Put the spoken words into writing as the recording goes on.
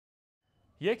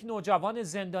یک نوجوان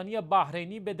زندانی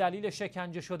بحرینی به دلیل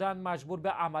شکنجه شدن مجبور به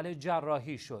عمل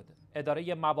جراحی شد.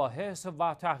 اداره مباحث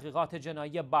و تحقیقات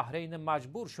جنایی بحرین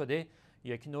مجبور شده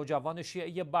یک نوجوان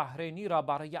شیعه بحرینی را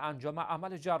برای انجام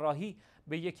عمل جراحی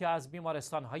به یکی از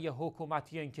بیمارستان‌های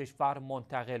حکومتی این کشور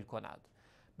منتقل کند.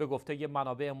 به گفته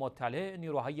منابع مطلع،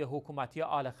 نیروهای حکومتی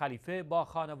آل خلیفه با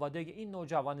خانواده این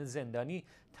نوجوان زندانی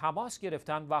تماس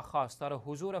گرفتند و خواستار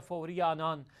حضور فوری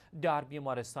آنان در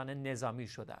بیمارستان نظامی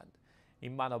شدند.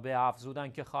 این منابع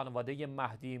افزودند که خانواده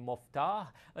مهدی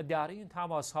مفتاح در این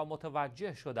تماس‌ها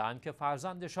متوجه شدند که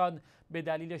فرزندشان به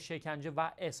دلیل شکنجه و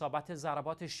اصابت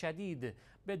ضربات شدید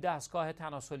به دستگاه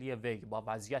تناسلی وی با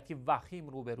وضعیتی وخیم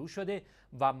روبرو شده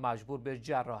و مجبور به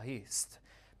جراحی است.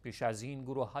 پیش از این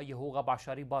گروه‌های حقوق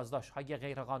بشری بازداشت‌های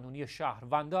غیرقانونی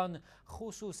شهروندان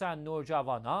خصوصا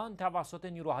نوجوانان توسط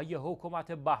نیروهای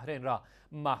حکومت بحرین را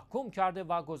محکوم کرده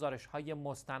و گزارش‌های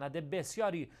مستند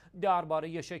بسیاری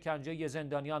درباره شکنجه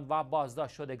زندانیان و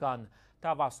بازداشت شدگان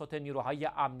توسط نیروهای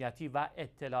امنیتی و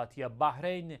اطلاعاتی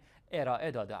بحرین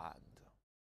ارائه داده‌اند.